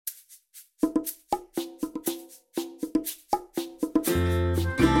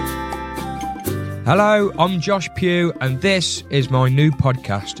Hello, I'm Josh Pugh, and this is my new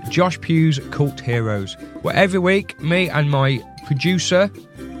podcast, Josh Pugh's Cult Heroes, where every week, me and my producer,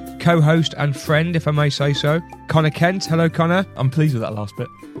 co-host and friend, if I may say so, Connor Kent. Hello, Connor. I'm pleased with that last bit.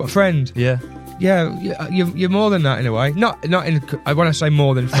 What, friend? Yeah. Yeah, you're more than that in a way. Not in. I want to say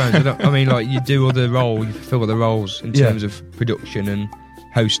more than friends. I mean, like, you do other roles, you fulfill other roles in terms of production and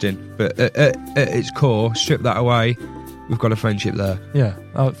hosting. But at its core, strip that away, we've got a friendship there. Yeah.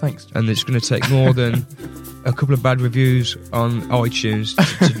 Oh, thanks. And it's going to take more than a couple of bad reviews on iTunes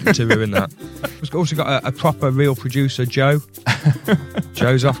to ruin that. We've also got a proper real producer, Joe.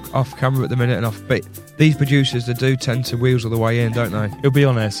 Joe's off camera at the minute and off. But these producers, they do tend to wheels all the way in, don't they? He'll be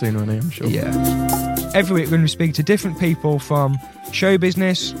on air soon, won't he? I'm sure. Yeah. Every week we're going to be speaking to different people from show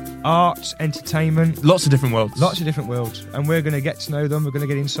business, arts, entertainment. Lots of different worlds. Lots of different worlds. And we're going to get to know them. We're going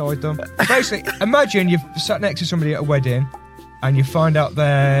to get inside them. Basically, imagine you've sat next to somebody at a wedding and you find out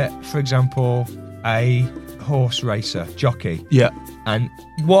they're, for example, a horse racer, jockey. Yeah. And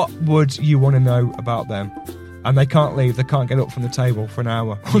what would you want to know about them? And they can't leave, they can't get up from the table for an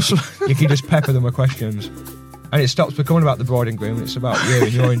hour. You can just pepper them with questions. And it stops becoming about the bride and groom, it's about you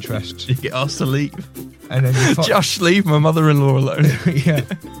and your interests. You get asked to leave. And then Josh, leave my mother-in-law alone. Yeah.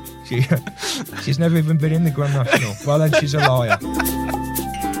 She's never even been in the Grand National. Well, then she's a liar.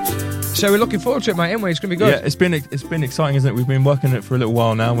 So we're looking forward to it, mate, aren't we? It's going to be good. Yeah, it's been exciting, isn't it? We've been working on it for a little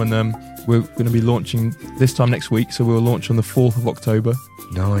while now, and we're going to be launching this time next week, so we'll launch on the 4th of October.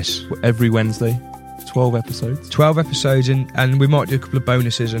 Nice. Every Wednesday. 12 episodes. 12 episodes, and we might do a couple of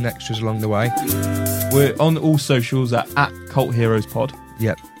bonuses and extras along the way. We're on all socials at Cult Heroes Pod.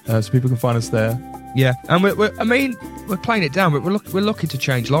 Yep. So people can find us there. Yeah, and we're playing it down, but we're looking to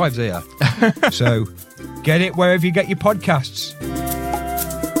change lives here. So get it wherever you get your podcasts.